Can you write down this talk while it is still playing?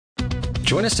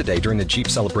Join us today during the Jeep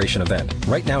Celebration event.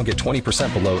 Right now, get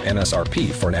 20% below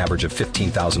MSRP for an average of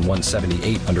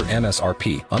 $15,178 under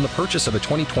MSRP on the purchase of a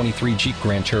 2023 Jeep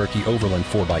Grand Cherokee Overland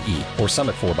 4xE or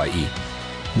Summit 4xE.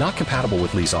 Not compatible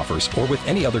with lease offers or with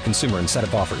any other consumer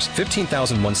incentive offers.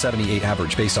 $15,178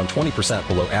 average based on 20%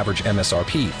 below average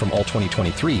MSRP from all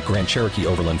 2023 Grand Cherokee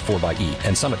Overland 4xE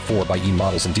and Summit 4xE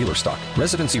models in dealer stock.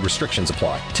 Residency restrictions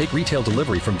apply. Take retail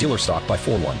delivery from dealer stock by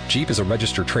 4/1. Jeep is a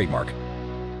registered trademark.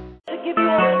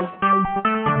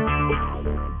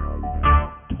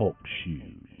 Talk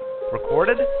shoes.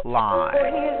 Recorded live. For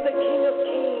he is the King of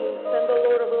kings and the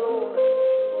Lord of lords.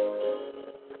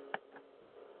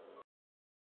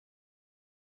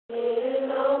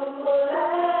 In humble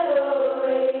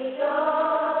adoration,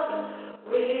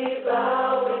 we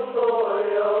bow before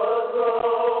your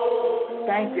throne.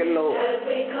 Thank you, Lord. As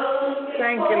we come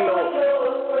Thank you, Lord.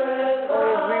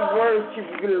 Oh, we worship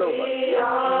you, Lord.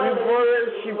 We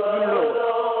worship you, Lord.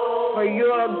 For you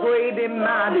are great and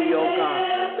mighty, oh God.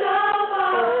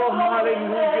 Oh,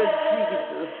 hallelujah,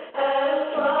 Jesus.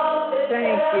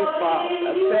 Thank you,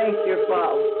 Father. Thank you,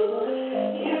 Father.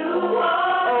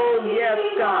 Oh, yes,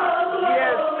 God.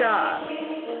 Yes, God.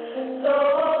 So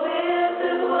this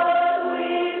is what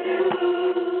we do.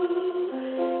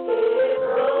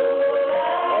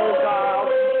 Oh, God,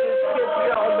 we just give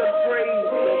you all the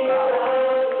praise, oh God.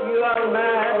 You are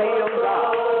mighty, oh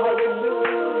God.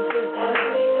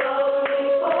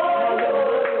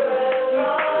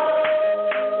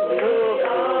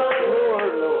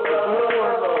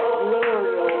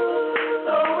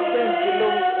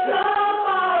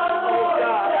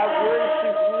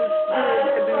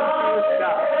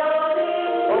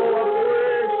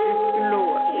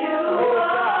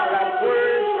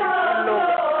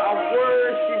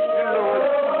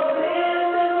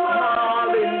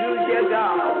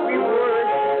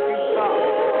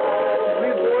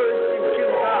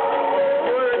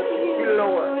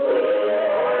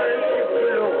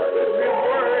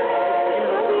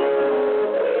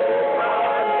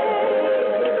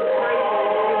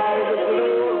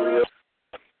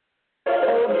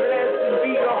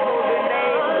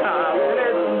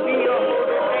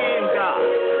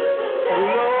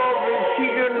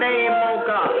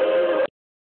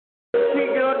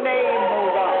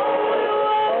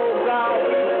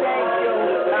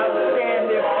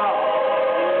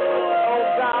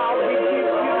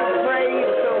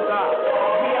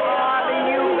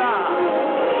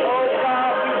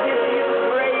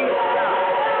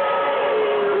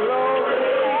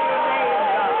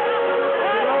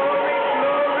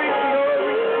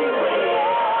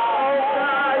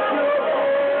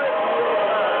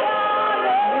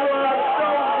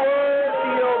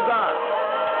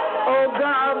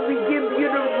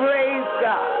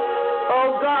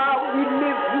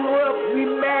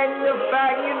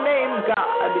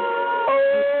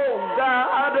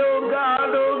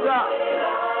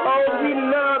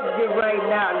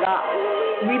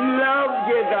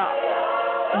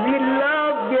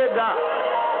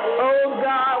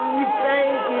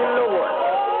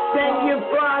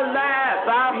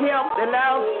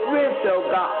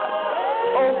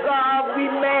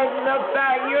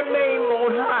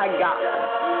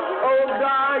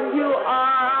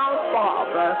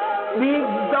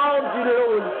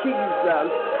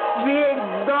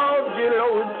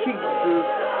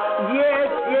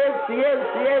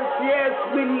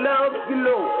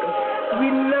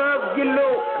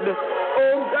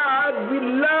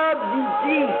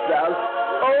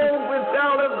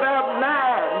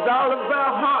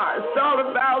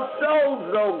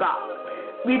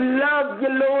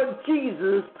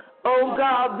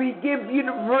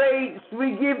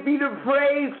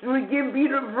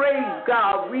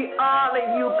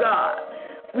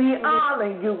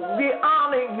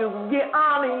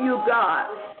 Hallelujah.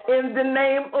 In the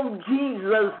name of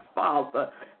Jesus, Father.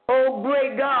 Oh,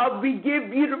 great God, we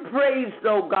give you the praise,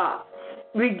 oh God.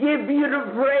 We give you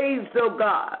the praise, oh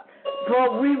God.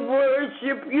 For we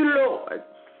worship you, Lord.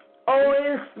 Oh,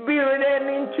 in spirit and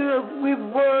in truth, we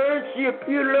worship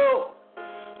you, Lord.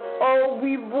 Oh,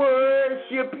 we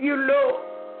worship you, Lord.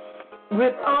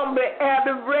 With humble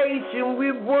adoration,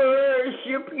 we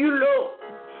worship you, Lord.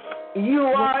 You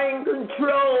are in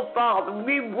control, Father.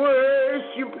 We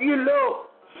worship you, Lord.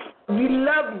 We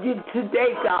love you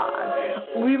today, God.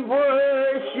 We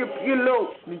worship you,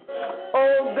 Lord.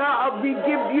 Oh, God, we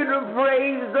give you the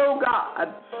praise, oh,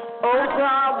 God. Oh,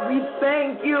 God, we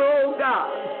thank you, oh, God.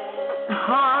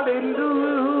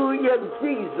 Hallelujah,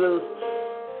 Jesus.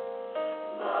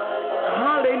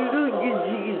 Hallelujah,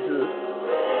 Jesus.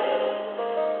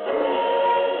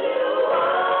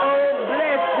 Oh,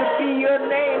 blessed be your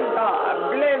name, God.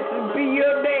 Blessed be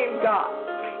your name, God.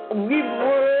 We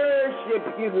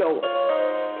worship you, Lord.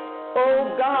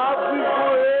 Oh, God, we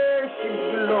worship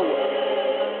you, Lord.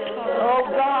 Oh,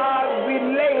 God, we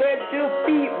lay at your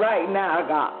feet right now,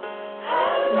 God.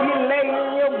 We lay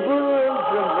in your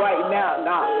bosom right now,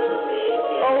 God.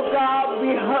 Oh, God,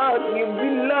 we hug you. We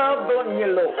love on you,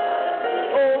 Lord.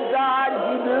 Oh, God,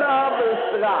 you love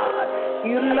us, God.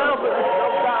 You love us,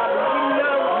 oh, God. We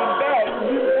love you back.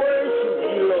 We worship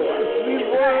you, Lord. We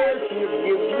worship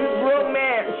you. We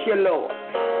romance you, Lord.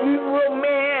 We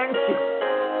romance you.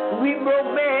 We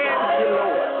romance you,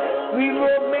 Lord. We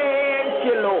romance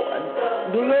you, Lord.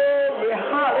 Glory,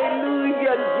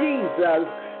 hallelujah, Jesus.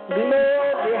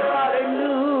 Glory,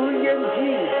 hallelujah,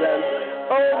 Jesus.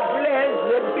 Oh,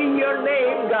 blessed be your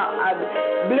name, God.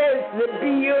 Blessed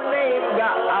be your name,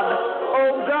 God.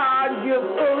 Oh, God, you're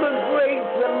full of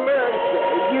grace and mercy.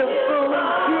 You're full of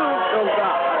truth, oh,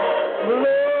 God.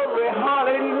 Glory,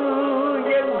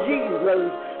 hallelujah, Jesus.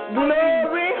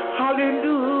 Glory,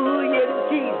 hallelujah,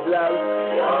 Jesus.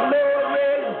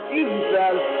 Glory,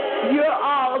 Jesus. You're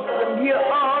awesome. You're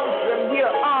awesome.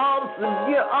 You're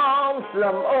awesome. You're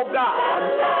awesome, oh, God.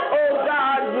 Oh,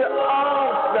 God, you're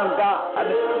awesome, God.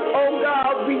 Oh,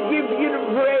 God, we give you the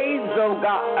praise, oh,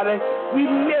 God. We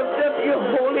lift up your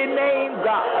holy name,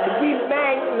 God. We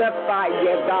magnify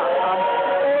you, God.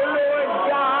 Oh, Lord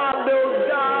God, oh,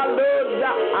 God, oh,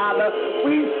 God.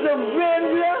 We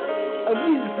surrender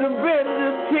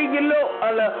to you, Lord.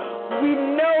 We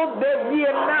know that we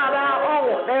are not our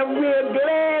own, and we're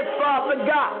glad, Father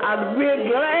God. We're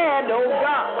glad, oh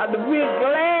God. We're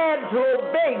glad to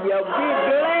obey you. We're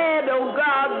glad, oh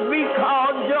God, we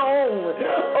called you own.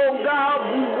 Oh God,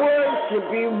 we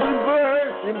worship you. We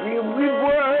worship you. We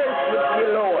worship you,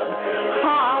 Lord.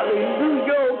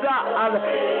 Hallelujah, oh God.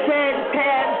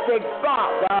 Fantastic,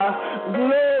 Father.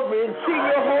 Glory to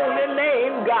your holy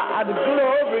name, God.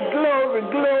 Glory, glory,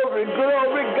 glory,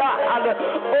 glory, God.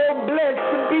 Oh,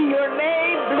 blessed be your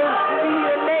name. Blessed be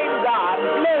your name, God.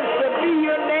 Blessed be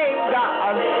your name,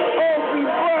 God. Oh, we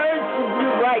worship you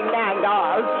right now,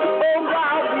 God. Oh,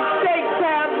 God, we take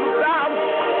time to our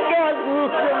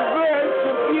schedules to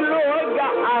worship you, Lord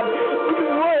God. We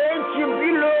worship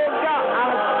you, Lord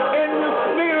God, in the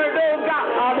spirit, oh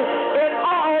God. In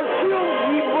all truth,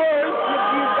 we worship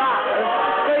you, God.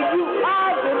 For you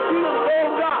are the truth, oh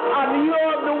God. You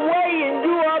are the way and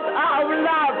you are our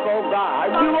life, oh God.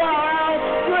 You are our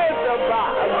strength, oh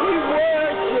God. We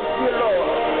worship you, Lord.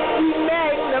 We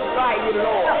magnify you,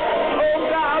 Lord. Oh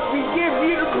God, we give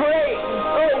you the praise.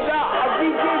 Oh God, we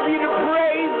give you the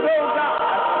praise, oh God.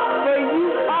 For you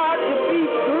are to be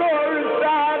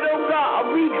glorified, oh God.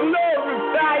 We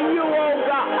glorify you, oh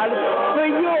God. For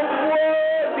you're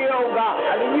worthy, oh God.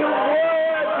 You're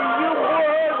worthy, you're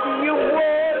worthy, you're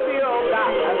worthy, oh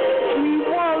God. We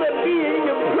want to be in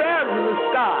your presence,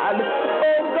 God.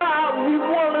 Oh God, we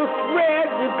want to spread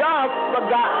the gospel,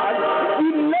 God. We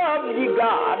love you,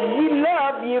 God. We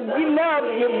love you, we love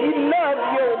you, we love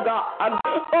you, oh God.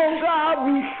 Oh God,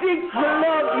 we seek to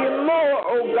love you more,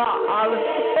 oh God.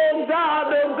 Oh God,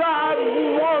 we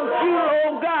want you,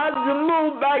 oh God, to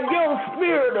move by your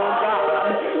spirit, oh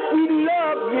God. We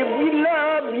love you, we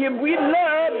love you, we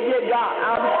love you,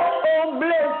 God. Oh,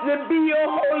 blessed be your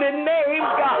holy name,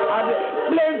 God.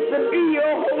 Blessed be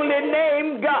your holy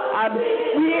name, God.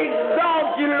 We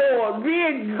exalt you, Lord. We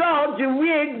exalt you, we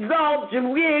exalt you,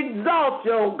 we exalt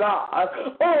you, oh God.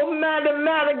 Oh, mighty,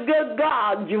 mighty good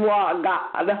God you are,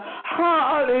 God.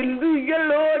 Hallelujah,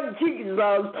 Lord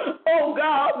Jesus. Oh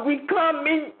God, we come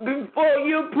in before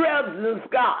your presence,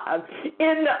 God,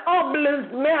 in the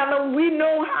humblest manner we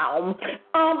know how,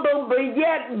 humble but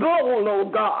yet bold, oh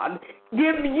God.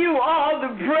 Give you all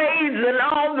the praise and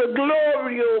all the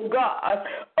glory, oh God.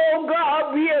 Oh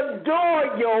God, we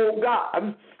adore you, oh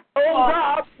God. Oh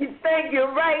God, we thank you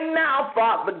right now,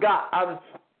 Father God.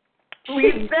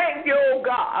 We thank you, oh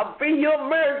God, for your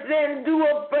mercy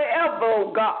endure forever,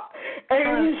 oh God.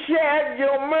 And you shed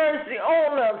your mercy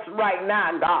on us right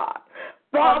now, God.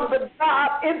 Father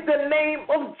God, in the name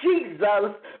of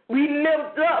Jesus, we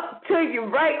lift up to you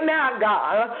right now,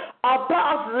 God,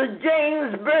 Apostle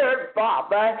James Bird,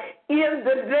 Father, in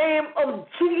the name of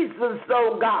Jesus,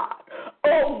 oh God.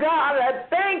 Oh God, I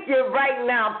thank you right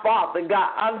now, Father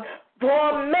God, for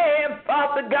a man,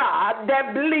 Father God,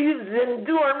 that believes in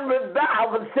doing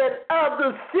revivals in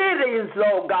other cities,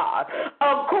 oh God,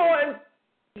 according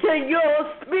to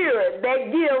your spirit that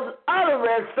gives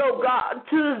utterance, oh God,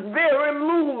 to this very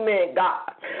movement,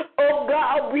 God. Oh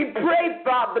God, we pray,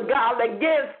 Father God,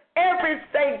 against every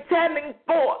satanic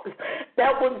force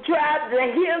that would try to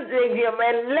hinder him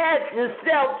and latch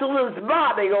itself to his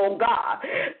body, oh God,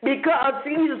 because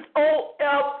he's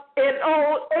in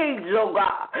old age, oh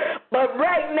God. But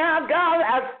right now, God,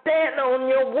 I stand on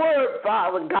your word,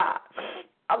 Father God,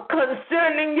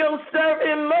 concerning your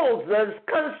servant Moses,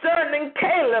 concerning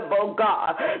Caleb, oh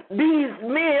God. These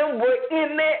men were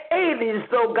in their 80s,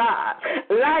 oh God,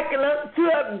 likened unto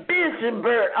a Bishop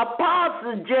Bird,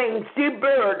 Apostle James C.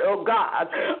 Bird, oh God.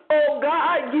 Oh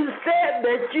God, you said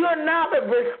that you're not a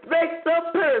respecter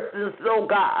of persons, oh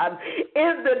God,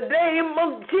 in the name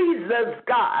of Jesus,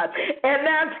 God. And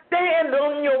I stand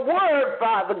on your word,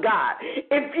 Father God.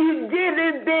 If you did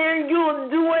it then, you'll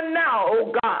do it now,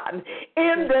 oh God.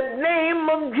 In the name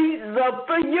of Jesus,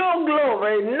 for your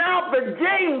glory, not for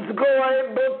James'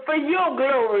 glory, but for your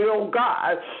glory, oh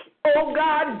God. Oh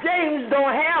God, James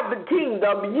don't have a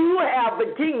kingdom. You have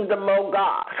a kingdom, oh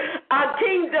God. A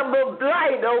kingdom of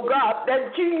light, oh God,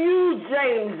 that you use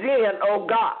James in, oh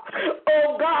God.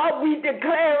 Oh God, we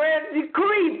declare and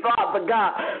decree, Father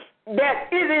God, that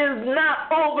it is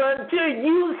not over until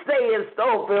you say it's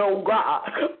over, oh God.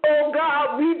 Oh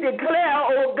God, we declare,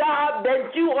 oh God,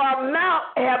 that you have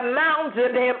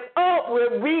mounted him up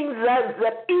with wings as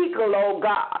an eagle, oh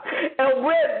God. And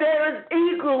where there is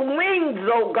eagle wings,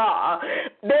 oh God,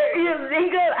 there is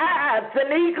eagle eyes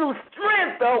and eagle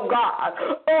strength, oh God.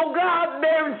 Oh God,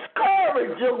 there is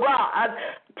courage, oh God,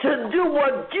 to do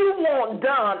what you want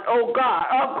done, oh God,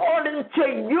 according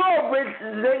to your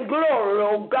riches and glory,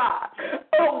 oh God.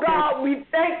 Oh God, we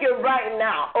thank you right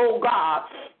now, oh God,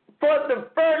 for the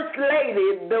first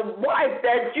lady, the wife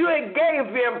that you had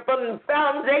gave him from the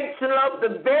foundation of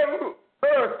the very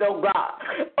earth, oh God.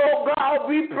 Oh God,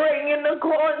 we pray in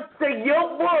accordance to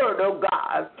your word, oh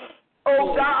God.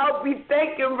 Oh God, we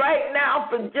thank you right now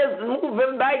for just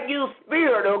moving by your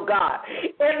spirit, oh God,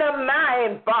 in the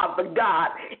mind, Father God,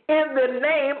 in the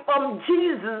name of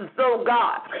Jesus, oh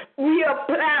God. We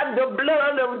apply the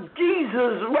blood of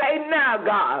Jesus right now,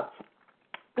 God,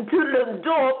 to the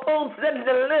doorposts and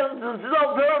the lenses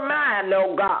of her mind,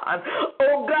 oh God.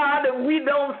 Oh God, and we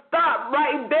don't stop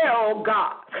right there, oh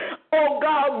God. Oh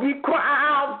God, we cry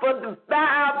out for the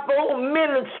fivefold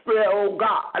ministry, oh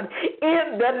God,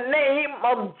 in the name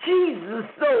of Jesus,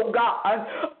 oh God.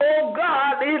 Oh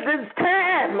God, it is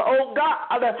time, oh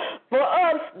God, for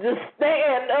us to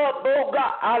stand up, oh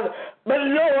God. But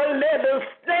Lord, let us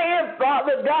stand,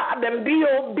 Father God, and be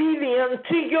obedient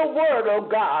to your word, oh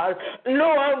God.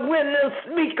 Lord, when to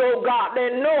speak, oh God,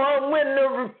 and Lord, when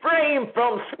to refrain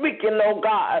from speaking, oh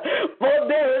God. For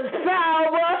there is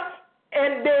power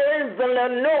and there is an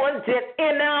anointing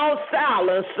in our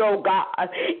silence, oh God,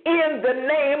 in the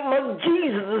name of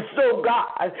Jesus, oh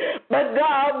God. But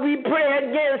God, we pray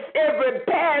against every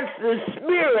passive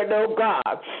spirit, oh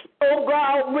God. Oh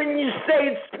God, when you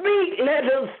say speak, let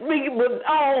us speak with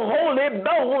all holy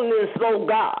boldness, oh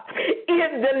God,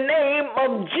 in the name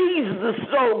of Jesus,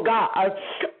 oh God.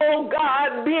 Oh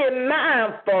God, being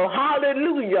mindful,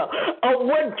 hallelujah, of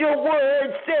what your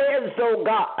word says, oh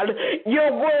God.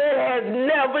 Your word has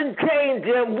never changed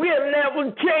and will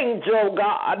never change, oh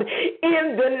God, in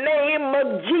the name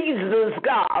of Jesus,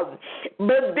 God.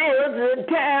 But there's a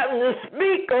time to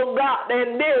speak, oh God,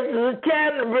 and there's a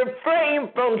time to refrain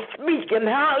from speaking,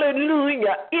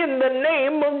 hallelujah, in the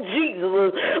name of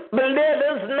Jesus. But let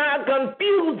us not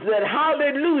confuse it,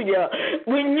 hallelujah.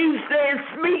 When you say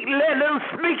speak, let us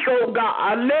speak, oh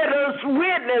God. Let us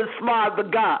witness, Father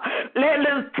God. Let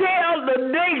us tell the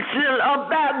nation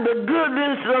about the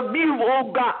goodness of you,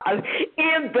 oh God,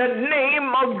 in the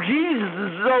name of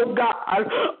Jesus, oh God.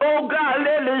 Oh God,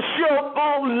 let us show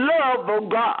full love, oh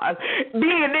God.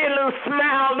 Be it in a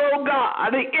smile, oh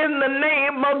God, in the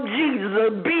name of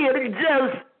Jesus. Be it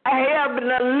just having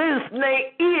a listening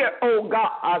ear, oh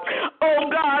God. Oh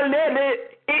God, let it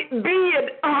be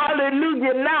it,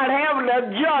 hallelujah, not having a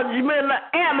judgmental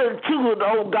attitude,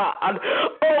 oh God.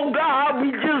 Oh God,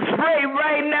 we just pray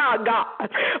right now, God,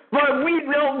 for we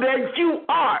know that you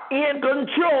are in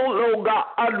control, oh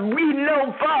God. We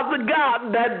know, Father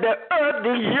God, that the earth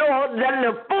is yours and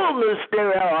the fullness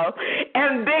thereof,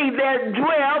 and they that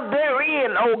dwell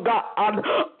therein, oh God.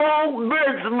 Oh,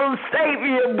 merciful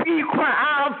Savior, we cry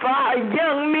out for our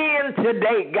young men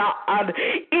today, God,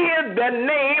 in the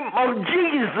name of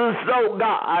Jesus, oh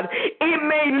God. It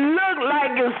may look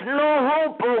like it's no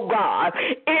hope, oh God.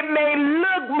 It may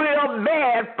look real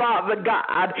bad, Father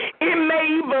God. It may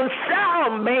even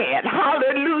sound bad,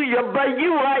 hallelujah, but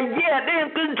you are yet in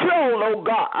control, oh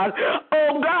God.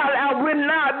 Oh God, I will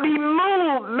not be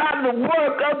moved by the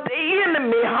work of the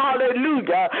enemy,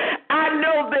 hallelujah. I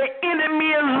know the enemy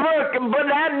is working, but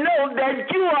I know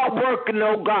that you are working,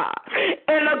 oh God.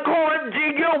 And according to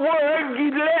your word,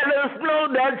 you let us know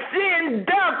that sin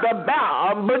doth abound.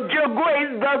 abound, but your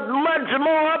grace does much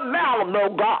more abound,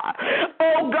 oh God.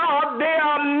 Oh God, there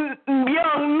are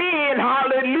young men,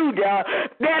 hallelujah,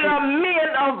 that are men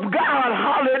of God,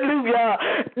 hallelujah,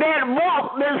 that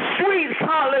walk the streets,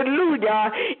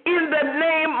 hallelujah, in the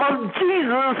name of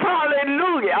Jesus,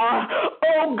 hallelujah.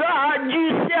 Oh God, you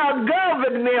shall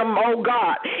govern them, oh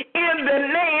God, in the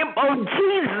name of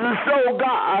Jesus, oh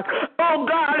God. Oh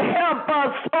God, help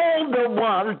us, older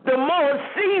ones, the more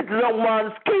seasoned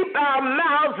ones, keep our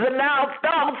mouths and our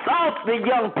thoughts off the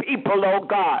young people, oh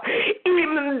God.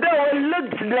 Even though it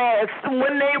looks nice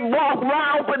when they walk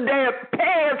around with their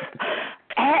pants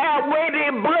halfway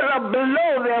their butt or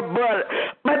below their butt,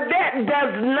 but that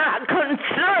does not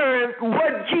concern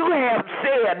what you have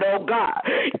said, oh God.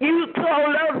 You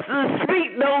told us to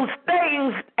speak those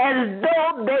things as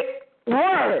though they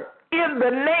were. In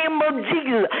the name of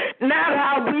Jesus, not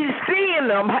how we see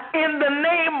them. In the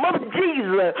name of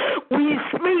Jesus, we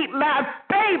speak by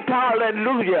faith,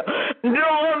 hallelujah.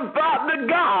 Knowing, Father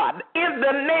God, in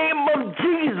the name of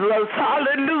Jesus,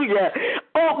 hallelujah.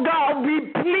 Oh God, we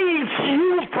please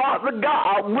you, Father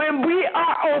God, when we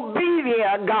are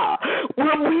obedient, God,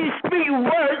 when we speak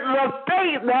words of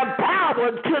faith and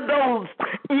power to those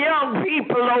young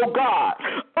people, oh God.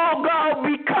 Oh God,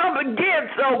 we come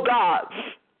against, oh God,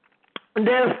 the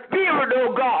spirit,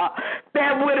 oh God,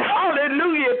 that would,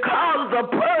 hallelujah, cause a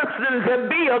person to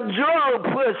be a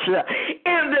drug pusher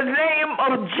in the name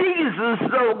of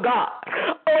Jesus, oh God.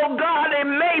 Oh God, it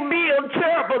may be a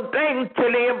terrible thing to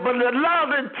them, but a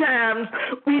lot of times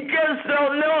we just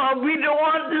don't know and we don't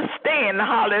understand,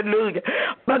 hallelujah.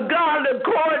 But God,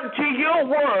 according to your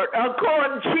word,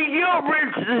 according to your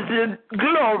riches and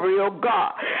glory, oh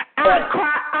God, I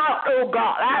cry out, oh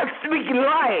God, I speak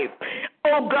life,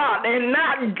 oh God, and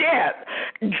not death.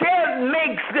 Death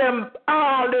makes them,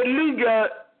 hallelujah,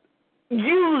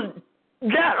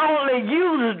 not only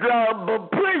use drugs,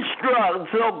 but push drugs,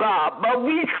 oh God. But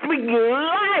we speak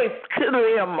life to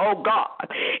them, oh God.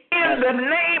 In the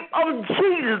name of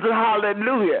Jesus,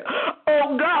 hallelujah.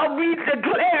 Oh God, we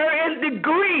declare and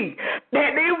decree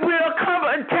that it will come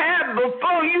a time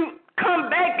before you come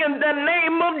back in the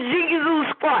name of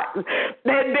Jesus Christ,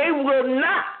 that they will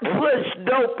not push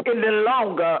dope any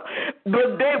longer,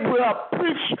 but they will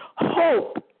push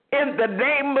hope in the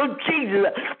name of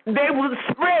Jesus. They will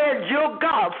spread your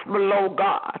gospel, oh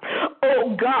God.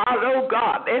 Oh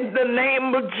God, in the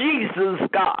name of Jesus,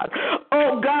 God.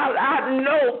 Oh God, I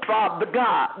know, Father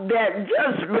God, that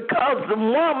just because the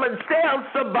woman sells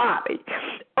her body,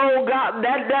 oh God,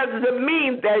 that doesn't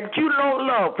mean that you don't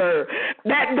love her.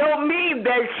 That don't mean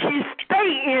that she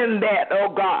stay in that,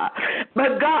 oh God.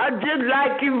 But God, just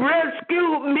like you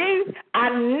rescued me, I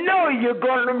know you're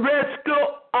going to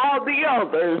rescue all the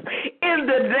others. In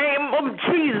the name of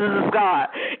Jesus, God.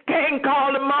 Can't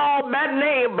call them all by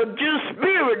name, but your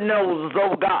spirit knows,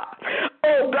 oh God.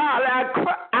 Oh God,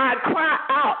 I cry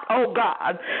out, oh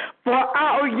God, for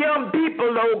our young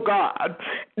people, oh God,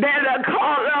 that are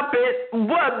caught up in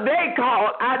what they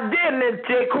call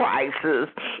identity crisis.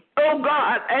 Oh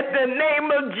God, at the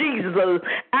name of Jesus,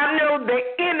 I know the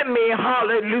enemy,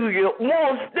 hallelujah,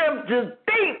 wants them to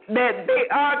think that they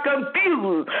are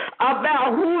confused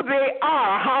about who they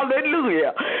are,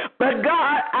 hallelujah. But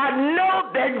God, I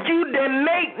know that you didn't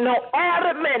make no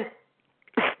Adam and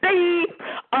Steve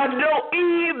or no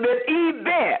Eve and Eve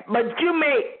that, but you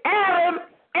made Adam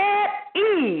and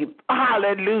Eve,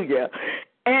 hallelujah,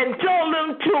 and told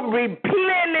them to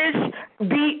replenish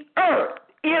the earth.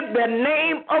 In the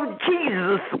name of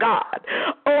Jesus, God.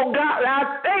 Oh, God,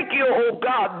 I thank you, oh,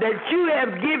 God, that you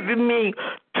have given me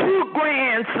 2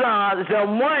 grandsons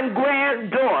and 1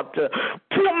 granddaughter,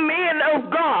 2 men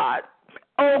of God,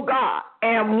 oh, God,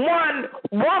 and 1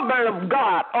 woman of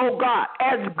God, oh, God,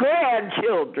 as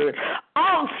grandchildren,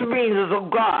 offspring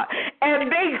of God,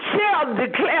 and they shall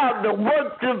declare the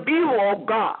works of you, oh,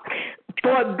 God,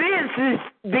 for this is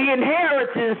the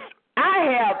inheritance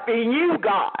I have in you,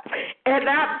 God. And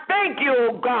I thank you,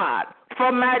 oh God,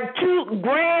 for my 2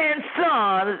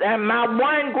 grandsons and my 1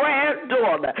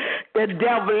 granddaughter. The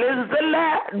devil is the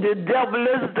lie. The devil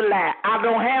is the lie. I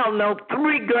don't have no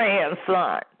 3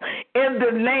 grandsons. In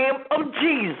the name of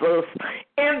Jesus,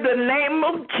 in the name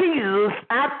of Jesus,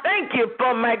 I thank you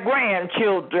for my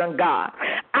grandchildren, God.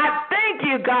 I thank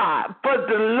you, God, for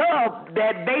the love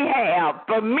that they have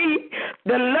for me,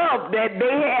 the love that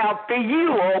they have for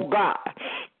you, oh God.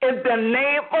 In the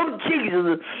name of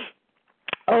Jesus,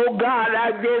 oh God,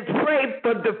 I just pray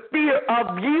for the fear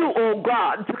of you, oh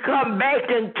God, to come back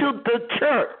into the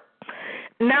church.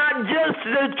 not just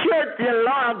the church in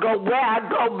Largo where I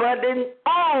go, but in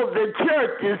all the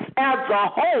churches as a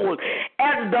whole,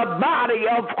 as the body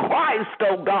of Christ,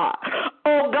 oh God.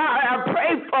 Oh God, I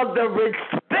pray for the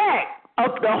respect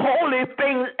of the holy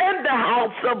things in the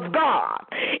house of God.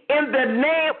 In the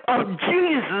name of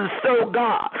Jesus, oh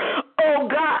God. Oh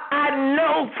God, I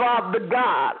know, Father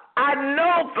God,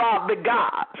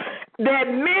 that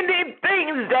many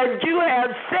things that you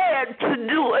have said to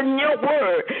do in your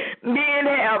word, men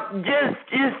have just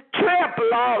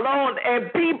trampled all on,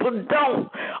 and people don't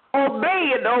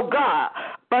obey it, oh God.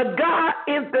 But God,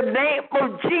 in the name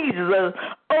of Jesus,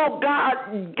 oh God,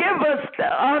 give us the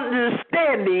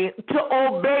understanding to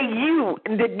obey you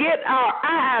and to get our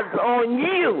eyes on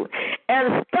you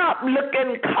and stop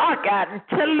looking cockeyed,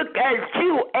 to look at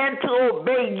you and to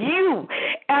obey you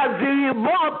as we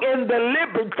walk in the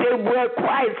liberty where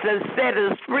Christ has set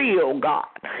us free, oh God.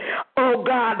 Oh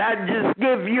God, I just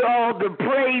give you all the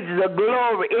praise, the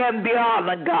glory, and the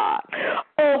honor, God.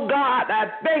 Oh God,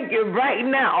 I thank you right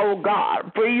now, oh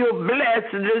God, for your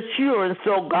blessed assurance,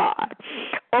 oh God.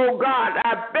 Oh God,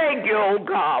 I thank you, oh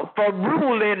God, for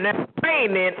ruling and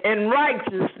reigning in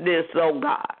righteousness, oh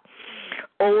God.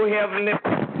 Oh Heavenly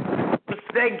Father,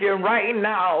 thank you right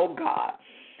now, oh God.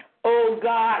 Oh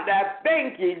God, I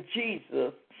thank you,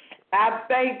 Jesus. I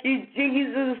thank you,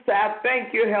 Jesus. I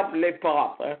thank you, Heavenly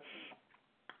Father.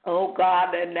 Oh,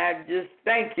 God, and I just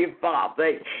thank you,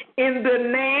 Father, in the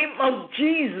name of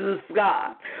Jesus,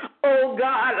 God. Oh,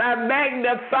 God, I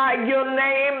magnify your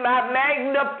name. I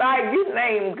magnify your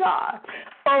name, God.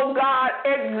 Oh, God,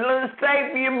 excellent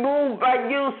Savior, move by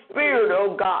your Spirit,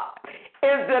 oh, God.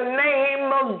 In the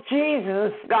name of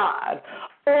Jesus, God.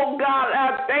 Oh, God,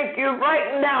 I thank you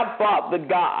right now, Father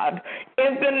God.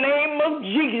 In the name of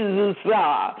Jesus,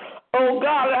 God. Oh,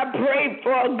 God, I pray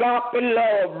for agape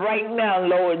love right now,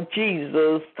 Lord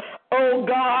Jesus. Oh,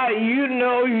 God, you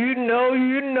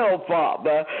know,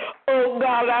 Father. Oh,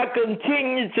 God, I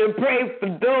continue to pray for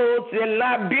those in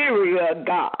Liberia,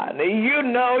 God. You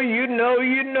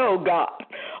know, God.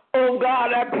 Oh,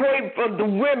 God, I pray for the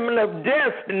women of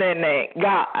destiny,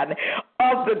 God,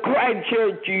 of the Christ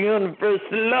Church Universal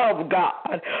Love,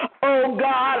 God. Oh,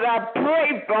 God, I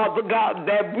pray, Father God,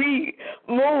 that we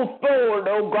move forward,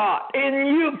 oh, God, in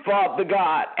you, Father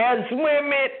God, as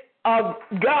women of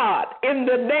God, in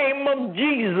the name of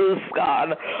Jesus,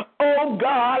 God. Oh,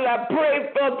 God, I pray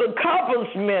for the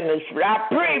couples ministry. I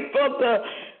pray for the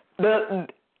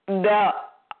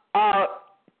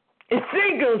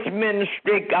singles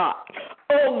ministry, God.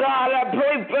 Oh, God, I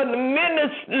pray for the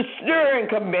minister steering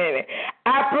committee.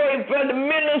 I pray for the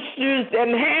minister's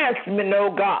enhancement,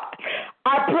 oh, God.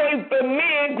 I pray for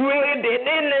men created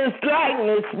in his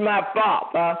likeness, my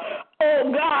Father. Oh,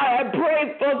 God, I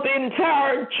pray for the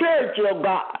entire church, oh,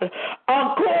 God,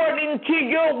 according to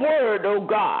your word, oh,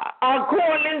 God,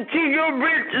 according to your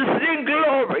riches and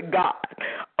glory, God.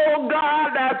 Oh,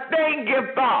 God, I thank you,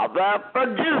 Father, for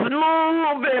just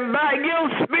moving by your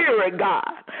Spirit,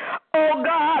 God. Oh,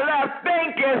 God, I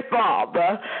thank you,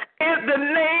 Father, in the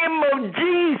name of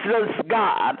Jesus,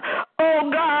 God.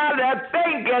 Oh, God, I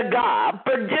thank you, God,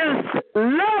 for just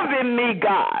loving me,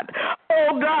 God.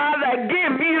 Oh, God, I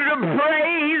give you the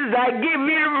praise. I give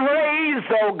you the praise,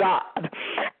 oh, God.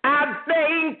 I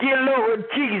thank you, Lord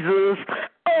Jesus.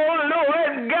 Oh,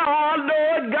 Lord God,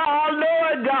 Lord God,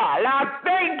 Lord God. I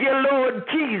thank you, Lord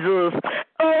Jesus.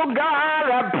 Oh, God,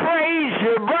 I praise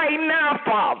you right now,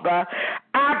 Father.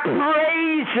 I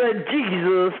praise you,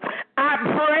 Jesus. I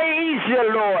praise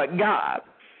you, Lord God.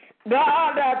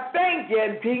 God, I thank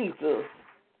you, Jesus.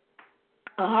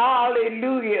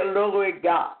 Hallelujah, Lord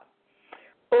God.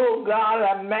 Oh, God,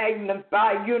 I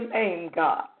magnify your name,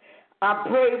 God. I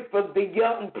pray for the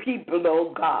young people,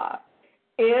 oh, God.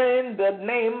 In the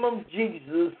name of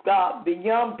Jesus, God, the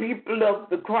young people of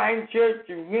the Christ Church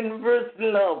of Universal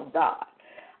Love, God.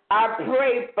 I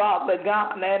pray, Father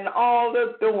God, and all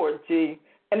authority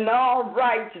and all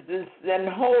righteousness and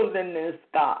holiness,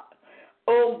 God.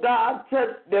 Oh, God,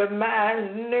 touch their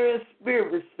minds and their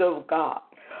spirits, oh, God.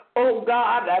 Oh,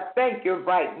 God, I thank you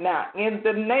right now in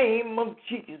the name of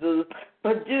Jesus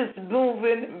for just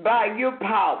moving by your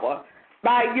power,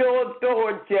 by your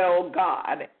authority, oh,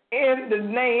 God. In the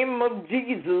name of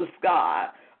Jesus,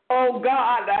 God. Oh,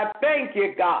 God, I thank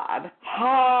you, God.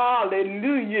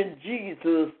 Hallelujah,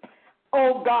 Jesus.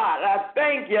 Oh, God, I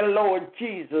thank you, Lord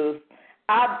Jesus.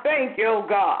 I thank you, oh,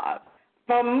 God,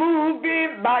 for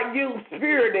moving by your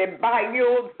Spirit and by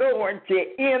your authority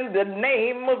in the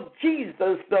name of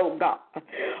Jesus, oh, God.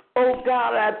 Oh,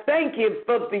 God, I thank you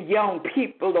for the young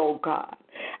people, oh, God.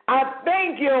 I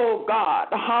thank you, oh, God,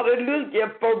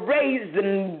 hallelujah, for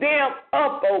raising them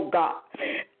up, oh, God.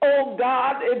 Oh,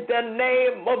 God, in the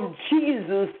name of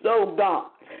Jesus, oh, God.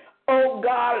 Oh,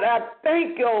 God, I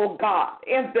thank you, oh, God,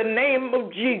 in the name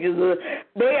of Jesus.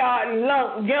 They are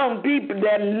young people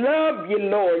that love you,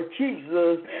 Lord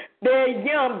Jesus. They're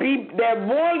young people that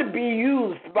want to be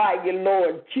used by you,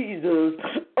 Lord Jesus.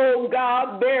 Oh,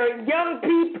 God, they're young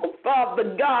people, Father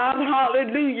God,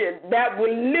 hallelujah, that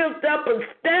will lift up a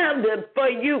standard for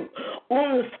you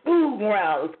on the school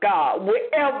grounds, God,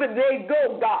 wherever they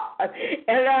go, God.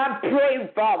 And I pray,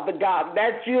 Father God,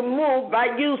 that you move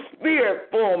by your spirit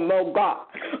for them, oh, God.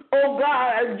 Oh, God,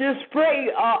 I just pray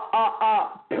a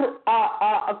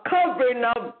covering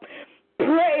of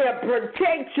prayer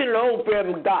protection over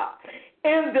him, God.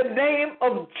 In the name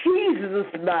of Jesus,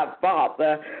 my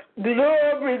Father,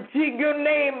 glory to your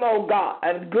name, oh God.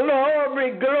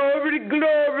 Glory, glory,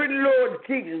 glory, Lord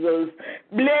Jesus.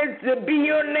 Blessed be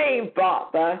your name,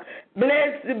 Father.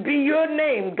 Blessed be your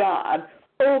name, God.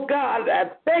 Oh God, I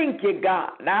thank you,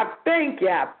 God. I thank you,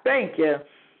 I thank you.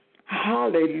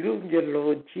 Hallelujah,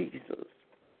 Lord Jesus.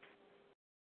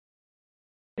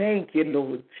 Thank you,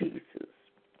 Lord Jesus.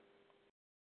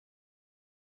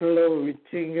 Glory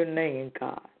to your name,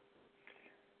 God.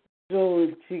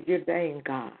 Glory to your name,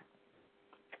 God.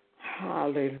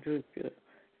 Hallelujah.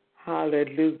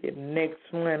 Hallelujah. Next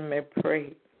one may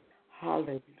pray.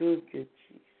 Hallelujah, Jesus.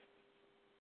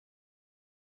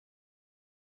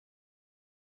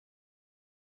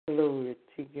 Glory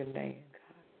to your name,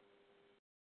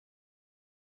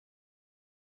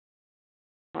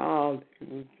 God.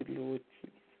 Hallelujah, Lord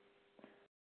Jesus.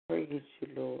 Praise you,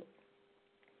 Lord.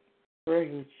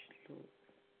 Praise you, Lord.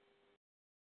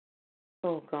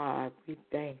 Oh, God, we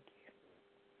thank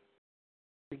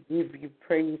you. We give you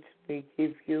praise. We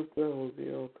give you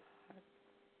glory, oh, God.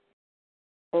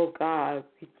 Oh, God,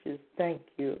 we just thank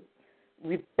you.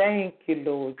 We thank you,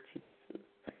 Lord Jesus.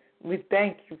 We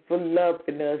thank you for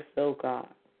loving us, oh, God.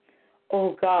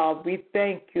 Oh, God, we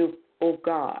thank you, oh,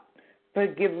 God, for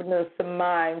giving us a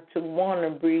mind to want to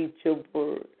read your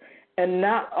word. And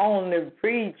not only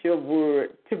read your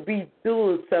word, to be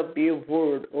doers of your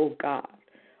word, oh, God.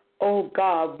 Oh,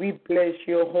 God, we bless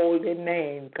your holy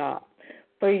name, God.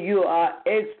 For you are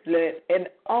excellent in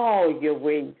all your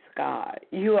ways, God.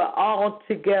 You are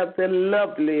altogether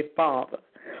lovely, Father.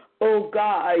 Oh,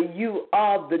 God, you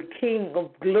are the King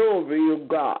of glory, oh,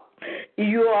 God.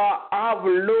 You are our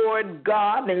Lord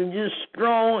God, and you're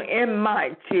strong and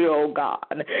mighty, oh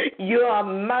God. You are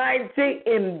mighty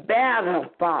in battle,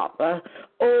 Father.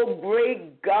 Oh,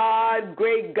 great God,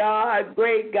 great God,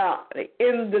 great God.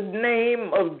 In the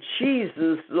name of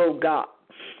Jesus, oh God.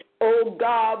 Oh,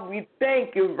 God, we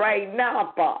thank you right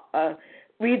now, Father.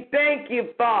 We thank you,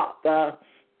 Father.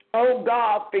 Oh,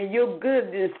 God, for your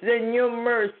goodness and your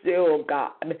mercy, oh,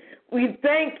 God. We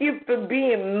thank you for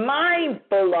being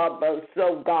mindful of us,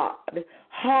 oh, God.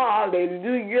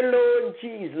 Hallelujah, Lord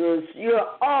Jesus. You're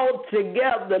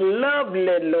altogether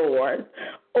lovely, Lord.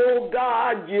 Oh,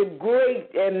 God, you're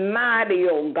great and mighty,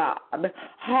 oh, God.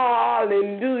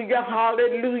 Hallelujah,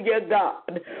 hallelujah,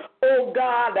 God. Oh,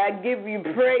 God, I give you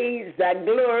praise. I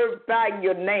glorify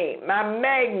your name. I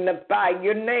magnify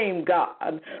your name,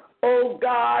 God. Oh,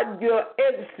 God, you're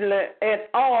excellent in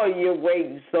all your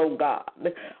ways, oh, God.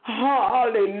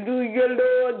 Hallelujah,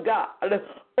 Lord God.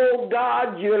 Oh,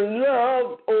 God, your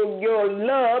love, oh, your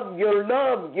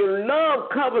love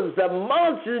covers a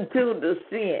multitude of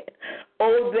sin.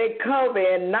 Oh, they cover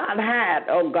and not hide,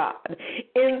 oh, God.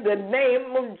 In the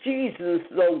name of Jesus,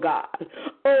 oh, God.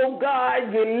 Oh,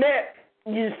 God,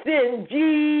 you send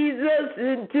Jesus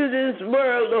into this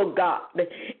world, oh God,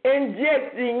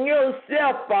 injecting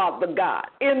yourself, Father God,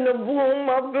 in the womb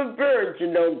of a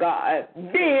virgin, oh God,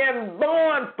 being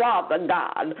born, Father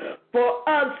God, for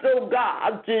us, oh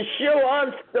God, to show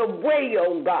us the way,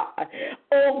 oh God.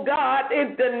 Oh God,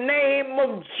 in the name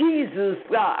of Jesus,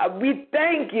 God, we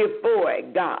thank you for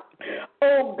it, God.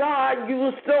 Oh God, you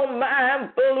were so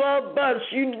mindful of us.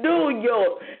 You knew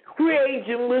your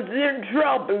creation was in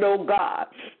trouble, oh God.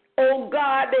 Oh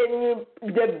God, and you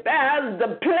devised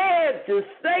the plan to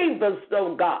save us,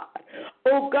 oh God.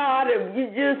 Oh God, and we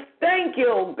just thank you,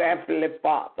 oh Heavenly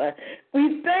Father.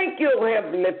 We thank you,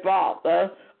 Heavenly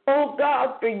Father. Oh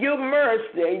God, for your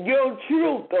mercy, your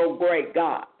truth, oh great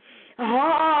God.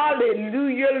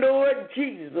 Hallelujah, Lord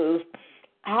Jesus.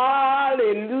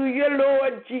 Hallelujah,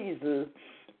 Lord Jesus.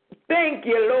 Thank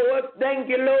you, Lord. Thank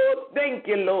you, Lord. Thank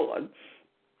you, Lord.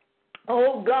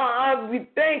 Oh, God, we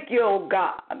thank you, oh,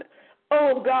 God.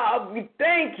 Oh, God, we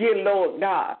thank you, Lord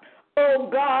God. Oh,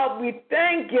 God, we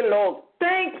thank you, Lord.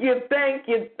 Thank you, thank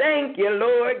you, thank you,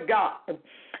 Lord God.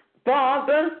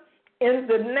 Father, in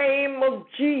the name of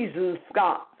Jesus,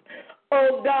 God.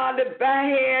 Oh, God, if I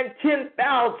had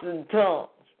 10,000 tongues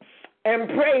and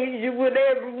praise you with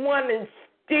everyone, it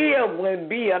still wouldn't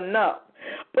be enough.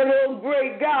 But, oh,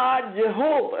 great God,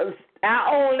 Jehovah,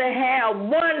 I only have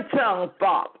one tongue,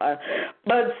 Father,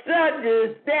 but such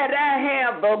is that I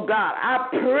have, oh God. I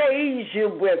praise you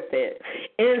with it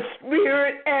in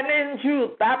spirit and in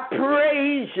truth. I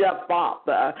praise you,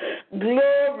 Father.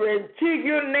 Glory to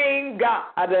your name,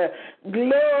 God.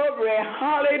 Glory,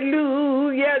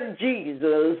 hallelujah,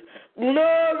 Jesus.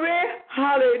 Glory,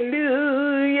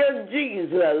 hallelujah,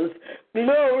 Jesus.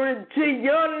 Glory to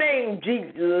your name,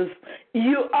 Jesus.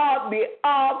 You are the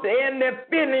author and the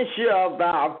finisher of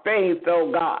our faith,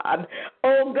 oh God.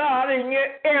 Oh God, and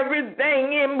you're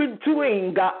everything in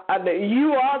between, God.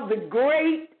 You are the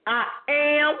great I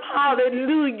am,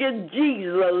 hallelujah,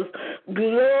 Jesus.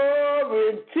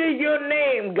 Glory to your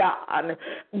name, God.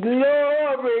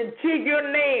 Glory to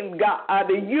your name, God.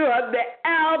 You are the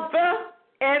Alpha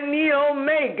and the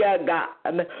Omega,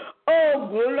 God. Oh,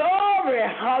 glory,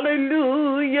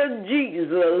 hallelujah,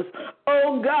 Jesus.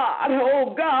 Oh,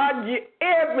 God, you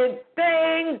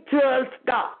everything to us,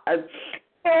 God.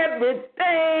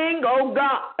 Everything, oh,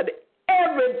 God.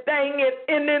 Everything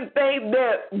and anything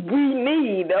that we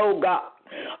need, oh, God.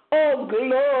 Oh,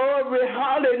 glory,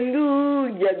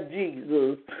 hallelujah,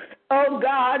 Jesus. Oh,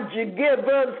 God, you give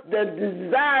us the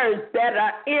desires that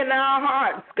are in our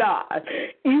hearts, God.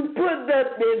 You put the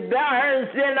desires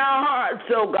in our hearts,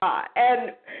 oh, God.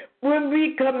 And when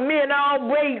we commit our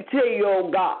way to you,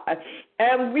 oh, God,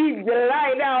 and we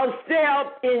delight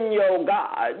ourselves in you, oh,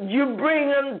 God, you bring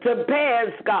them to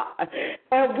pass, God.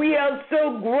 And we are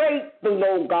so grateful,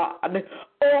 oh, God.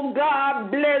 Oh, God,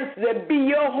 blessed be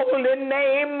your holy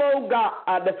name, oh,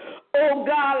 God. Oh,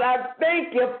 God, I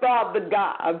thank you, Father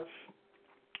God,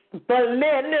 for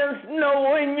letting us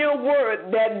know in your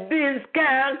word that this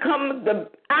kind comes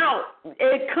out.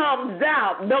 It comes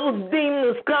out. Those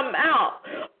demons come out,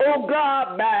 oh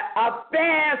God, by a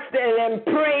fasting and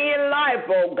praying life,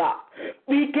 oh God.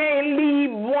 We can't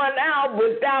leave one out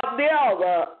without the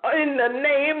other in the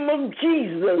name of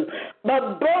Jesus.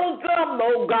 But both of them,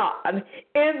 oh God,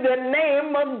 in the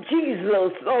name of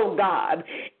Jesus, oh God,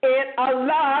 in a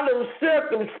lot of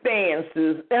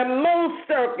circumstances, and most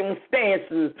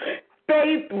circumstances,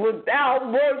 faith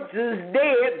without works is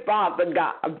dead, Father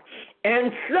God.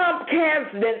 And some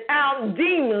casting out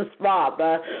demons,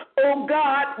 Father. Oh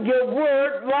God, your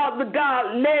word, Father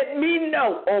God, let me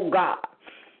know, oh God,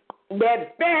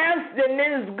 that fasting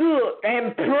is good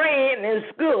and praying is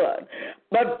good.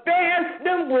 But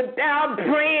fasting without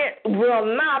praying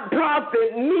will not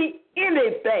profit me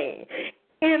anything.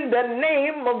 In the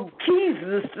name of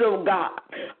Jesus, oh God.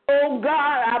 Oh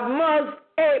God, I must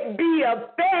be a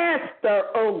faster,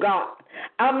 oh God.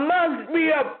 I must be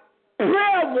a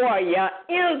prayer warrior,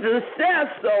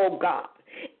 intercessor, oh God.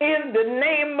 In the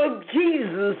name of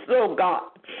Jesus, oh God.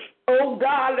 Oh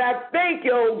God, I thank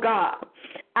you, oh God.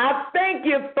 I thank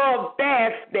you for a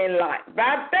fasting life.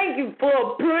 I thank you for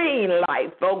a praying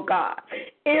life, oh God.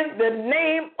 In the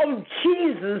name of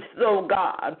Jesus, oh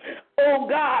God. Oh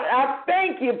God, I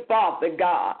thank you, Father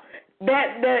God,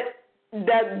 that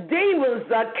the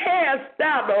demons are cast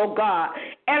out, oh God.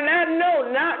 And I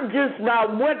know not just by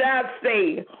what I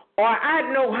say or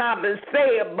I know how to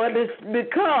say it, but it's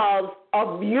because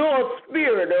of your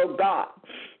spirit, oh God.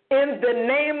 In the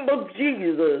name of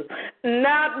Jesus,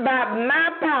 not by my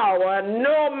power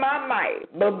nor my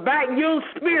might, but by your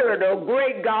spirit, oh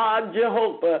great God,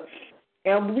 Jehovah.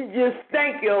 And we just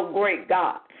thank you, oh great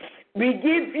God. We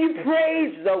give you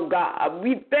praise, oh God.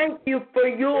 We thank you for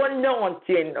your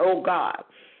anointing, oh God.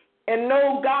 And,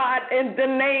 oh God, in the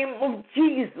name of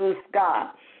Jesus,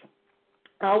 God,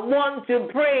 I want to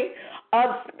pray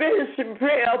a special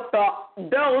prayer for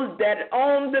those that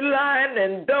are on the line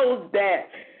and those that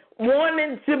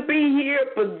wanted to be here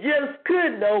but just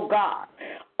couldn't, oh God.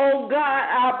 Oh God,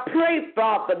 I pray,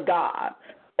 Father God,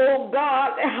 oh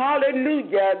God,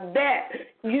 hallelujah, that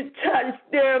you touch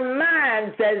their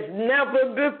minds as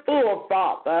never before,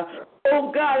 Father.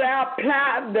 Oh God, I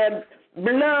apply the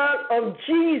blood of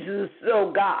Jesus,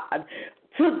 oh God,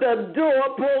 to the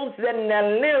doorposts and the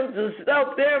lenses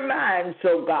of their minds,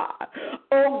 oh God.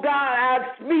 Oh God, I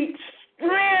speak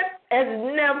strength as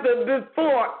never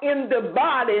before in the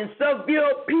bodies of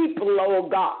your people, oh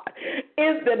God.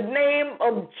 In the name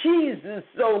of Jesus,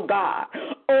 oh God.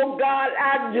 Oh God,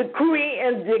 I decree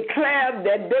and declare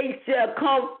that they shall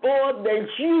come forth, that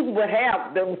you will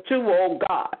have them to, oh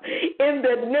God, in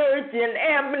the nourishing and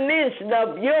admonition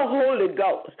of your Holy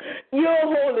Ghost, your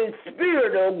Holy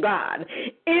Spirit, oh God,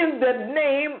 in the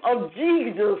name of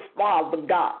Jesus, Father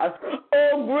God.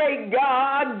 Oh great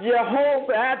God,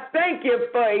 Jehovah, I thank you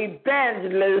for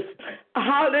Evangelist,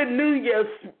 hallelujah,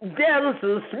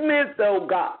 Evangelist Smith, oh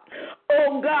God.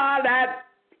 Oh God, I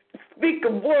speak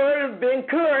a word of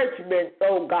encouragement,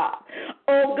 oh God.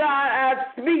 Oh God, I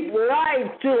speak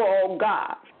life to her, oh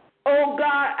God. Oh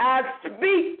God, I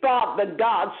speak, Father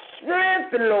God,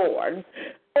 strength, Lord.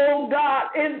 Oh God,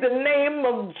 in the name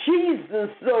of Jesus,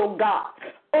 oh God.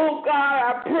 Oh God,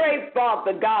 I pray,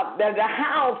 Father God, that the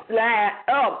house line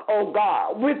up, oh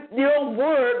God, with your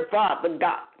word, Father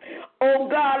God. Oh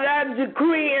God, I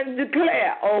decree and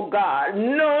declare, oh God,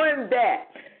 knowing that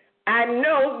I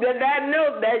know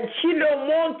that she don't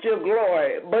want your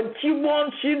glory, but she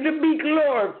wants you to be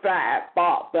glorified,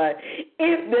 Father.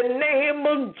 In the name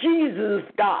of Jesus,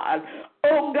 God.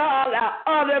 Oh, God, I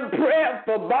utter prayer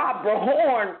for Barbara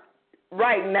Horn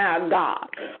right now, God.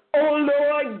 Oh,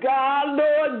 Lord God,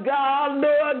 Lord God,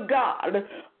 Lord God.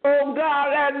 Oh, God,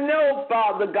 I know,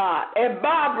 Father God, and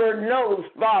Barbara knows,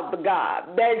 Father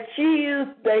God, that she is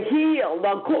the healed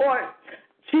according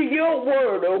to your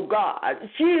word, oh God.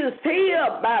 She is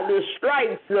healed by the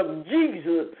stripes of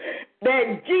Jesus,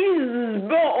 that Jesus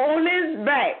bore on his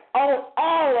back, on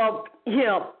all of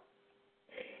him,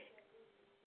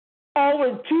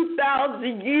 over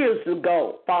 2,000 years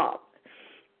ago, Father.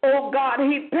 Oh God,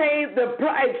 he paid the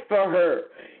price for her.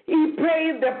 He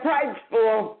paid the price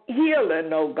for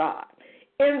healing, oh God.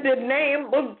 In the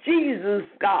name of Jesus,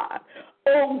 God.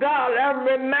 Oh, God, I'm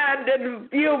reminded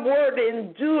of your word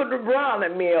in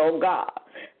Deuteronomy, oh, God.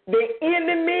 The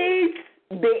enemy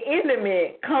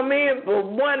come in for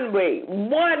one way,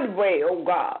 oh,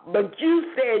 God. But you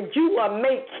said you will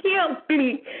make him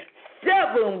flee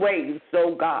 7 ways,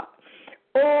 oh, God.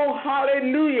 Oh,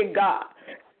 hallelujah, God.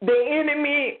 The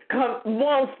enemy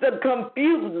wants to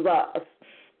confuse us.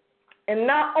 And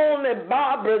not only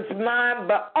Barbara's mind,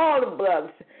 but all of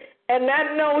us. And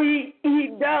I know he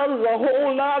does a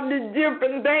whole lot of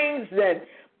different things that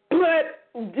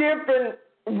put different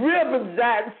ribbons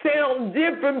that sell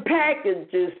different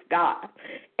packages, God.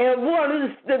 And want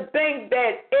us to think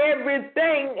that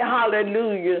everything,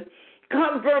 hallelujah,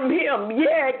 come from him.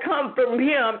 Yeah, it come from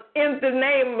him in the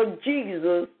name of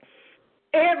Jesus.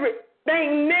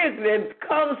 Everything negative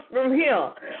comes from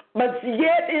him. But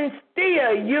yet and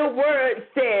still, your word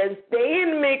says the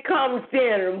enemy comes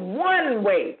in one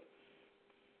way.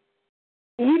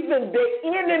 Even the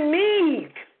enemy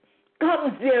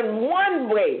comes in one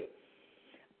way,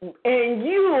 and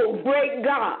you, great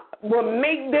God, will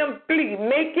make them flee,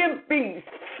 make him flee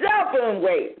 7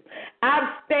 ways.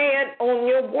 I stand on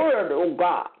your word, oh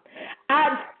God.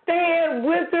 I stand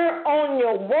with her on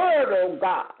your word, oh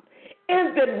God.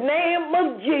 In the name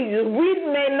of Jesus, we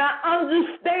may not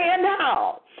understand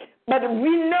how, but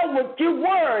we know what your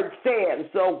word says,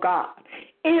 oh God.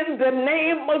 In the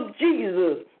name of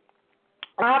Jesus,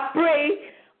 I pray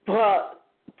for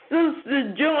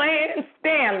Sister Joanne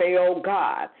Stanley, oh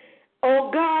God.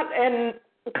 Oh God, and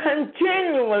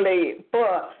continually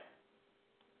for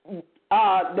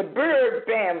the Bird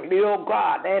family, oh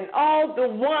God, and all the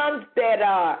ones that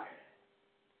are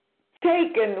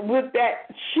taken with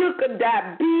that sugar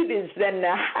diabetes and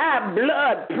the high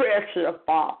blood pressure,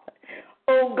 Father.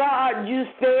 Oh God, you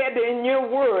said in your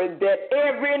word that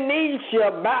every knee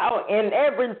shall bow and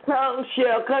every tongue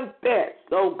shall confess,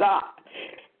 oh God.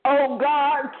 Oh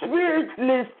God,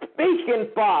 spiritually speaking,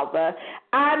 Father,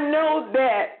 I know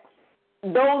that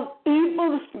those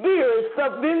evil spirits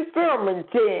of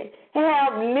infirmity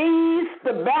have knees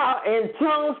to bow and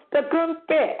tongues to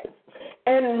confess.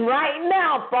 And right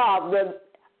now, Father,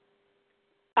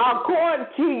 according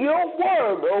to your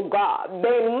word, oh God,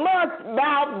 they must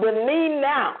bow the knee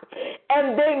now,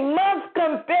 and they must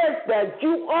confess that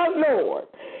you are Lord.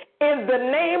 In the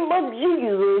name of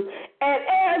Jesus, and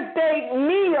as they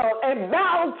kneel and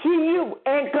bow to you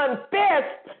and confess,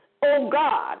 oh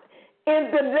God,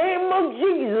 in the name of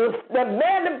Jesus, the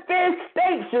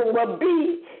manifestation will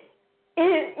be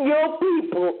in your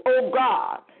people, oh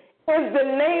God. In the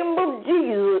name of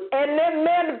Jesus, and that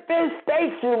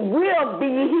manifestation will be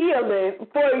healing,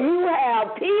 for you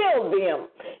have healed them.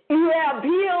 You have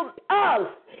healed us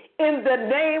in the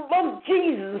name of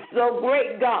Jesus, so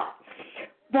great God.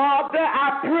 Father,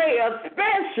 I pray a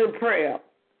special prayer,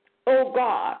 oh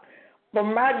God, for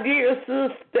my dear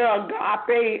sister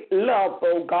Agape Love,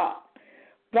 oh God.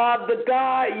 Father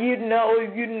God, you know,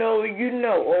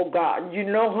 oh God. You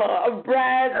know her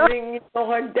uprising, you know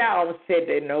her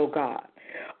downsetting, oh God.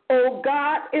 Oh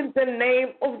God, in the name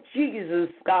of Jesus,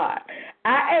 God,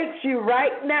 I ask you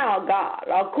right now, God,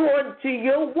 according to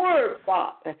your word,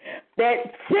 Father, that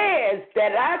says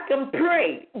that I can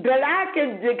pray, that I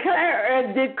can declare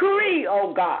and decree,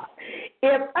 oh God,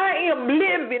 if I am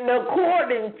living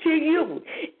according to you,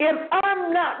 if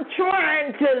I'm not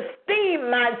trying to esteem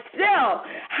myself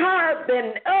higher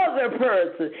than other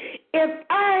person, if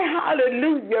I,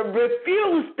 hallelujah,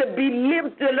 refuse to be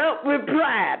lifted up with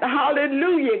pride,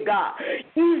 hallelujah, God,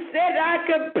 you said I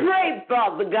could pray,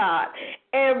 Father God,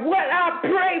 and what I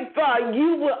pray for,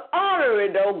 you will honor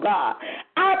it, oh God.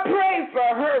 I pray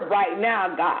for her right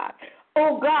now, God.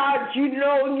 Oh, God, you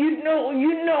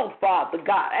know, Father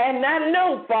God. And I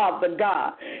know, Father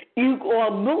God, you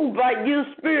are moved by your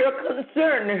spirit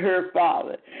concerning her,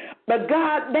 Father. But,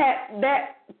 God,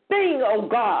 that thing, oh,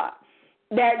 God,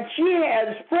 that she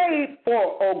has prayed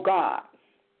for, oh, God,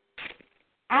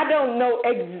 I don't know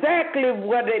exactly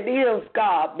what it is,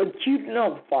 God, but you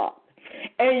know, Father.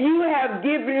 And you have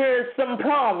given her some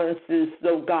promises,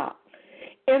 oh, God.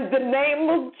 In the name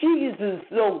of Jesus,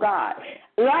 oh, God.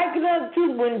 Like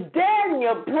unto when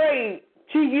Daniel prayed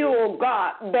to you, oh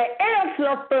God, the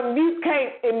answer from you came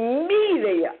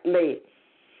immediately.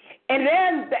 And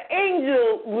as the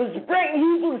angel was praying,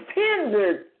 he was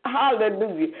hindered,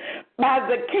 hallelujah, by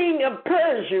the king of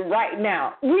Persia right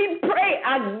now. We pray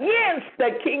against the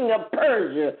king of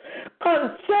Persia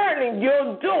concerning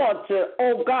your daughter,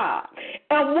 oh God,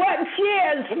 and what she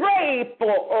has prayed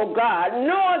for, oh God,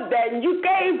 knowing that you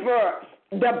gave her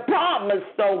the promise,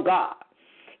 oh God.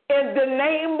 In the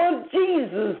name of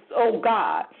Jesus, oh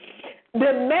God, the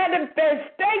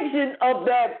manifestation of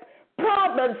that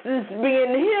promise is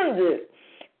being hindered.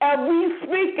 And we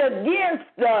speak against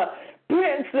the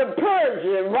prince of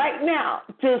Persia right now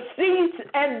to cease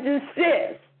and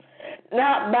desist,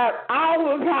 not by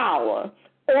our power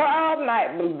or our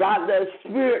might, but by the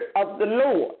Spirit of the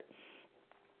Lord.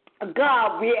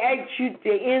 God, we ask you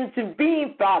to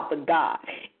intervene, Father God,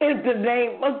 in the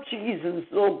name of Jesus,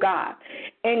 oh God.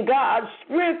 And God,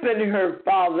 strengthen her,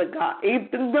 Father God,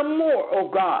 even the more, oh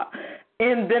God.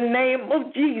 In the name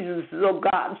of Jesus, oh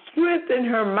God, strengthen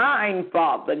her mind,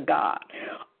 Father God.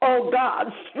 Oh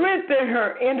God, strengthen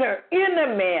her in her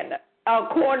inner man,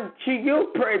 according to your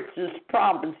precious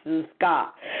promises, God.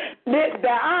 Let the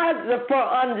eyes of her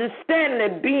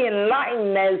understanding be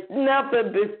enlightened as never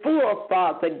before,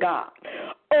 Father God.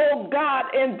 Oh, God,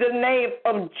 in the name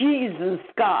of Jesus,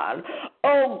 God.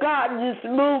 Oh, God, just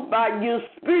move by your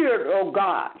spirit, oh,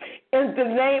 God. In the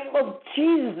name of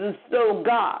Jesus, oh,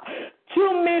 God.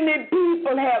 Too many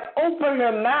people have opened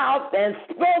their mouth and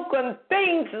spoken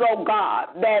things, oh, God,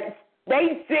 that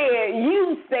they said,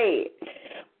 you said.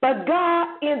 But God,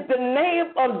 in the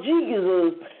name of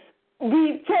Jesus,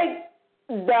 we take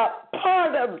the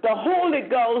part of the Holy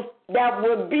Ghost that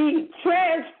will be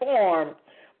transformed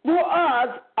for us,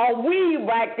 a weed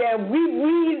right there. We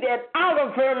weed it out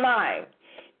of her mind.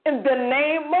 In the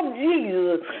name of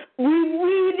Jesus, we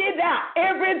weed it out.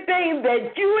 Everything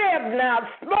that you have not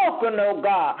spoken, oh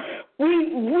God,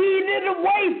 we weed it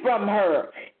away from her.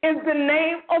 In the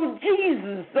name of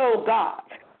Jesus, oh God.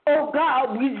 Oh,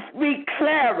 God, we speak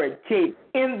clarity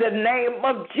in the name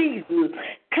of Jesus.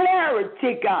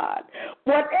 Clarity, God.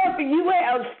 Whatever you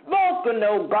have spoken,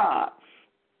 oh, God,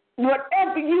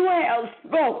 whatever you have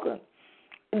spoken,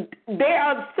 there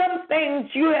are some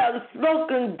things you have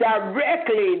spoken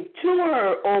directly to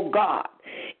her, oh, God,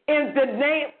 in the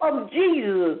name of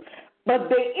Jesus. But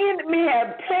the enemy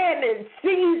have planted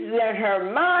seeds in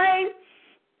her mind,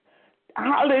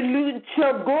 hallelujah,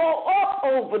 to grow up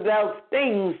over those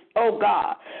things, oh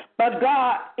God. But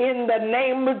God, in the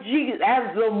name of Jesus,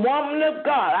 as a woman of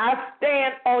God, I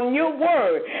stand on your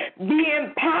word, be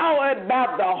empowered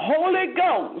by the Holy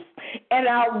Ghost, and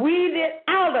I weed it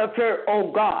out of her,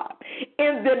 oh God.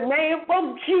 In the name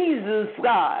of Jesus,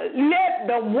 God, let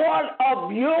the water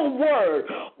of your word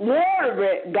water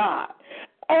it, God.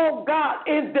 Oh, God,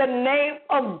 in the name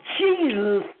of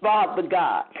Jesus, Father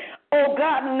God. Oh,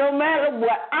 God, no matter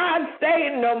what I say,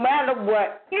 no matter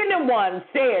what anyone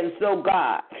says, oh,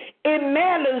 God, it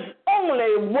matters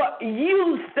only what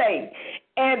you say,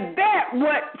 and that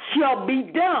what shall be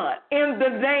done in the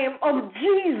name of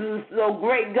Jesus, oh,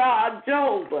 great God,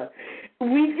 Jehovah.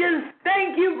 We just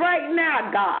thank you right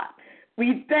now, God.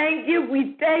 We thank you,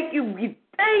 we thank you, we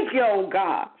thank you, oh,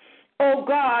 God. Oh,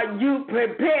 God, you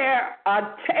prepare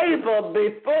a table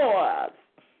before us,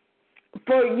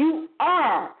 for you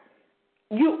are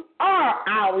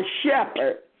our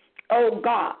shepherd, oh,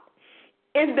 God.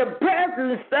 In the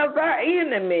presence of our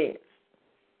enemies,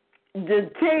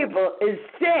 the table is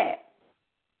set.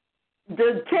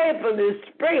 The table is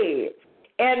spread.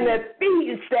 And the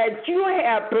feast that you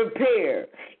have prepared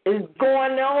is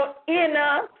going on in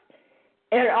us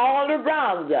and all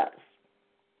around us.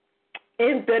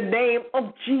 In the name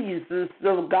of Jesus,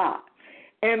 oh God.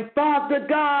 And Father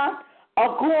God,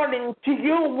 according to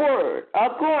your word,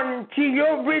 according to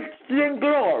your riches and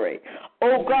glory,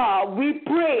 oh God, we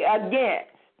pray against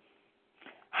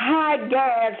high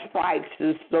gas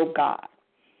prices, oh God.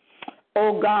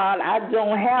 Oh God, I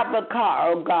don't have a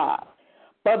car, oh God,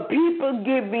 but people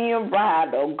give me a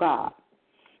ride, oh God.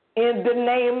 In the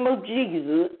name of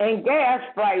Jesus, and gas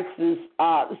prices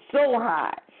are so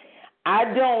high. I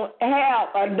don't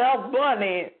have enough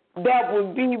money that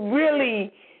would be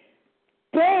really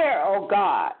fair, oh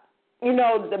God,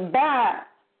 to buy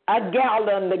a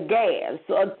gallon of gas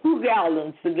or 2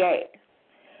 gallons of gas.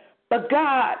 But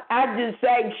God, I just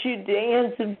ask you to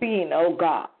intervene, oh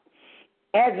God,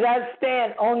 as I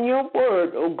stand on your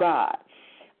word, oh God.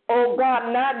 Oh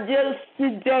God, not just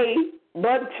today,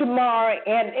 but tomorrow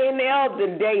and any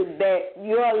other day that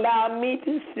you allow me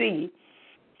to see.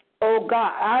 Oh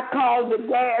God, I call the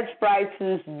gas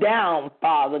prices down,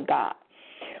 Father God.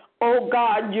 Oh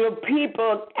God, your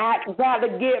people got to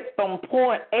get from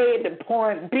point A to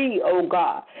point B, oh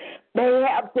God. They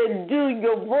have to do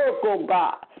your work, oh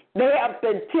God. They have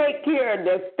to take care of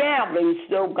their families,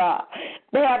 oh God.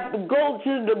 They have to go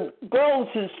to the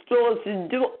grocery stores and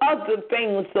do other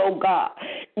things, oh God.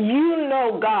 You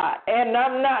know, God, and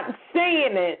I'm not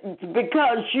saying it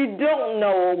because you don't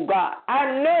know, oh God.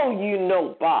 I know you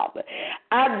know, Father.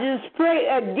 I just pray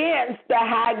against the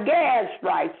high gas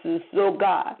prices, oh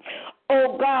God.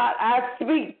 Oh God, I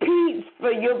speak peace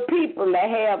for your people that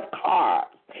have cars.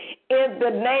 In the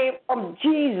name of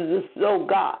Jesus, oh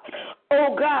God.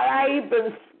 Oh God, I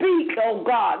even speak, oh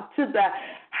God, to the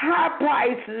high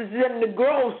prices in the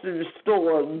grocery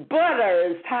store.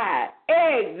 Butter is high,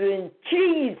 eggs and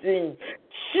cheese and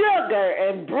sugar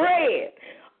and bread.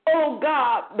 Oh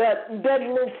God, the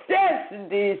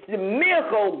necessities, the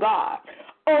milk, oh God.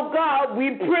 Oh God, we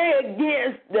pray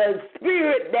against the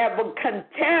spirit that will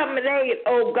contaminate,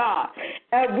 oh God,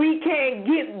 and we can't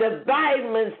get the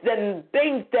vitamins and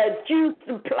things that you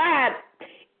supplied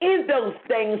in those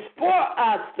things for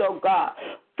us, oh God,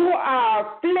 for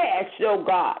our flesh, oh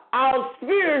God, our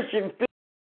spiritual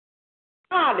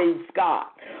bodies, God.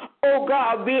 Oh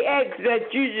God, we ask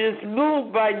that you just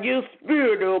move by your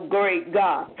spirit, oh great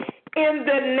God. In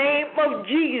the name of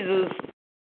Jesus,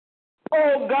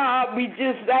 oh God, we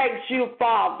just ask you,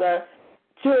 Father,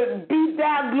 to be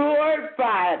thou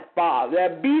glorified, Father.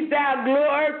 Be thou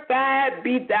glorified,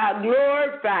 be thou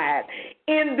glorified.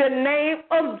 In the name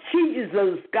of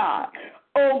Jesus, God.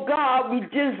 Oh God, we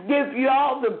just give you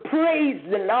all the praise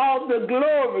and all the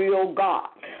glory, oh God.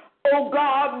 Oh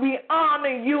God, we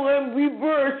honor you and we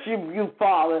worship you,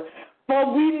 Father.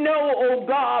 For we know, oh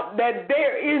God, that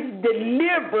there is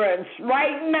deliverance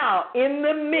right now in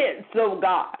the midst, oh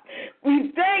God.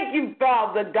 We thank you,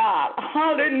 Father God.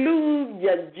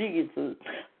 Hallelujah, Jesus.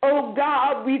 Oh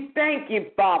God, we thank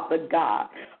you, Father God.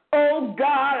 Oh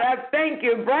God, I thank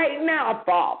you right now,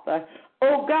 Father.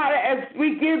 Oh God, as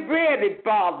we get ready,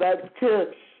 Father,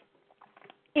 to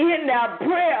end our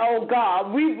prayer, oh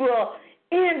God, we will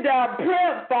end our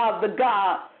prayer, Father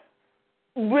God,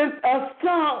 with a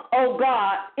song, oh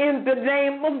God, in the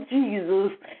name of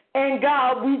Jesus. And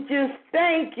God, we just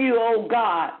thank you, oh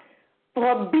God,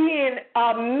 for being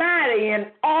a mighty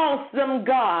and awesome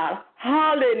God.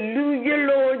 Hallelujah,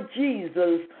 Lord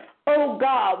Jesus. Oh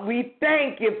God, we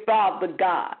thank you, Father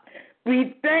God.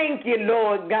 We thank you,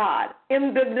 Lord God,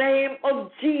 in the name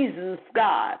of Jesus,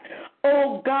 God.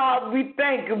 Oh, God, we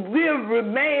thank you. We'll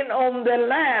remain on the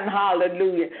line,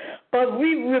 hallelujah. But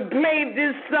we will play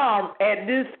this song at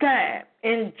this time,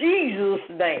 in Jesus'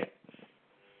 name.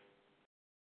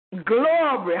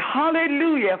 Glory,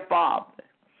 hallelujah, Father.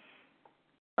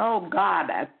 Oh, God,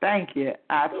 I thank you.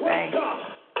 I thank you.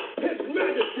 God, His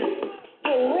majesty, the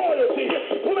royalty,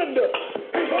 His splendor,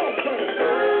 His awesome.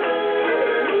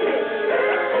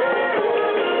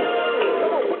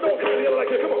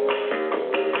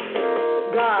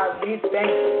 God, we thank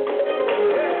you. Put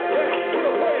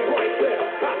a praise right there.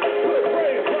 Put a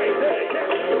praise right there.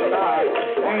 God,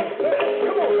 thank you.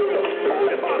 Come on,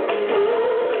 Holy Father.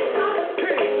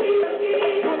 King,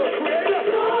 you're the creator of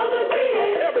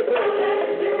everything.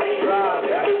 God,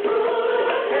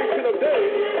 Ancient of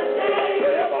days.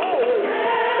 Forever, always.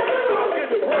 I'll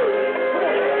give you praise.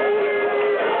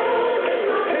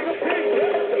 King of kings.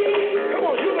 Come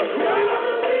on, you're the creator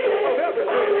of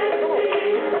everything.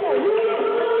 Come on, ruler.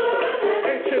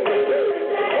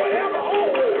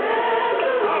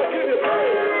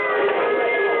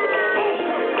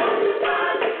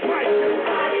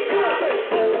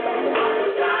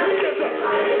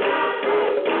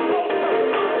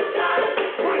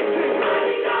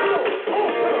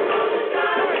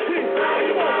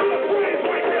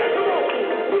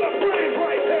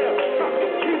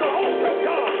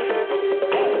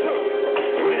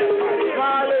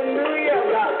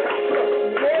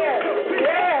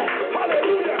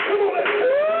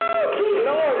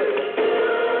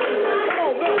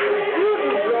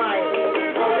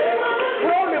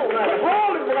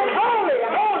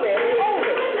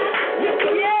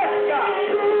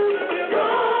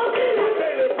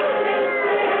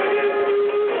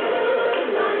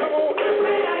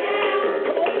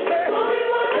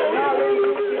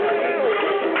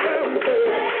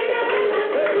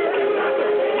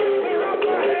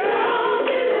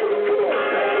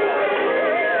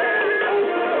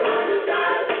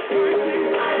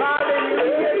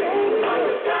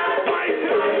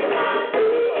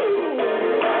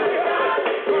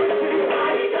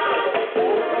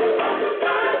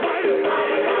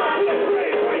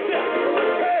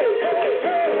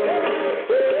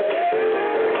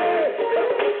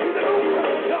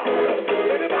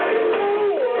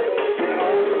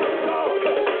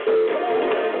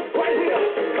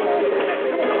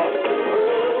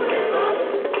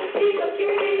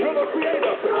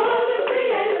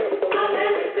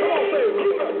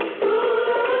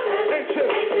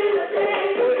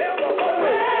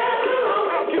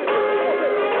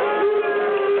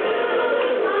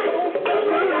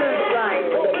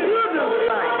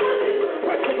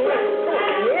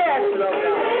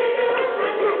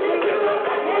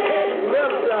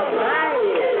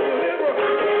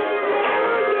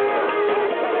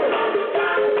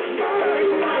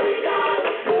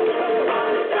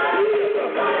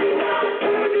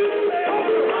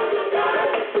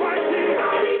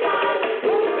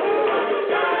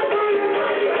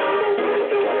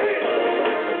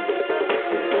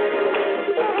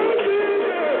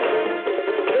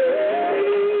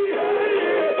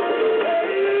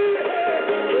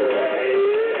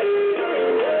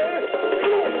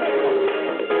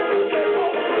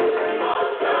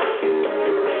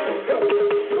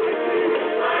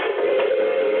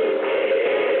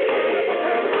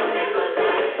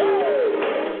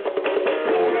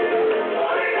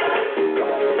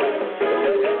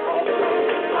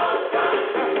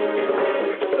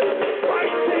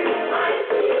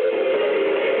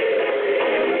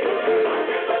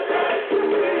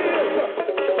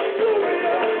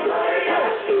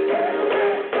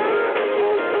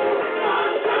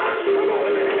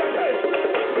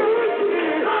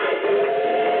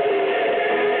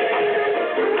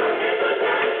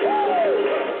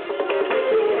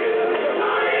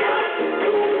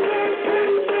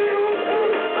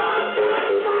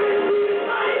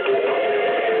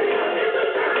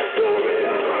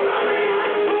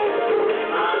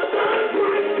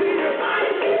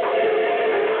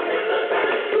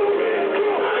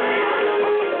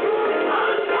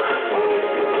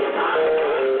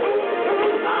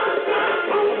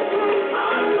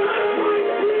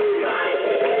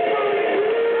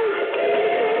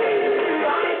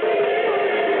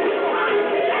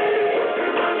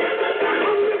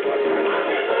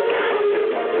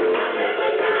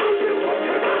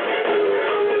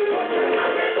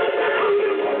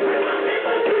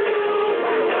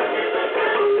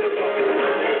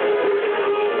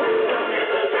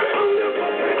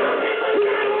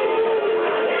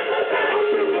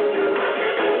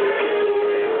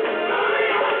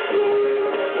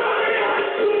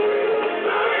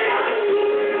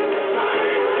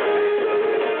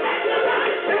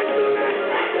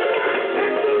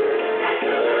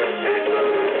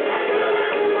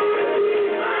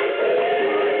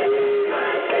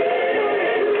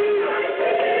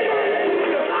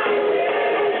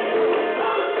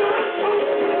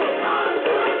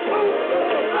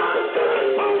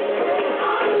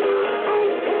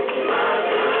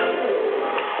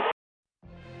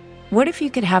 What if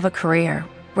you could have a career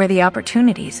where the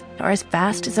opportunities are as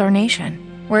vast as our nation,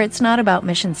 where it's not about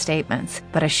mission statements,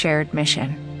 but a shared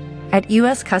mission? At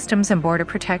U.S. Customs and Border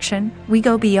Protection, we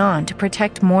go beyond to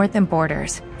protect more than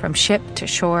borders, from ship to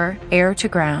shore, air to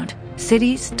ground,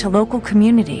 cities to local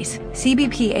communities.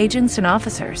 CBP agents and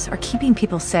officers are keeping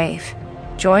people safe.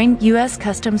 Join U.S.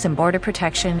 Customs and Border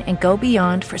Protection and go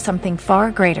beyond for something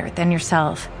far greater than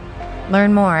yourself.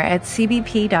 Learn more at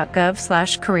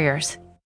cbp.gov/careers.